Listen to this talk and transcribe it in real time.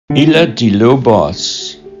Isla de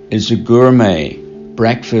Lobos is a gourmet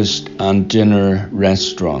breakfast and dinner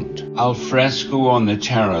restaurant. Al fresco on the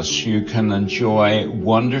terrace, you can enjoy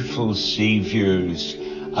wonderful sea views,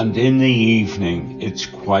 and in the evening it's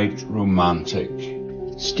quite romantic.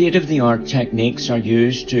 State-of-the-art techniques are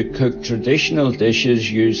used to cook traditional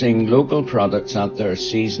dishes using local products at their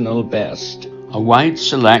seasonal best. A wide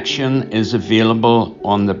selection is available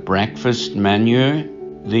on the breakfast menu.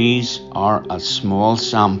 These are a small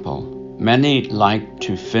sample. Many like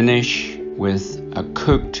to finish with a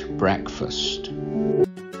cooked breakfast.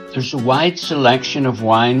 There's a wide selection of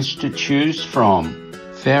wines to choose from,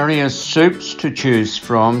 various soups to choose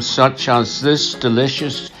from, such as this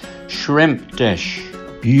delicious shrimp dish,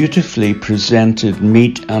 beautifully presented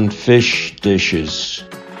meat and fish dishes.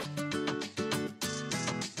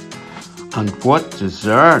 And what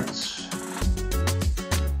desserts!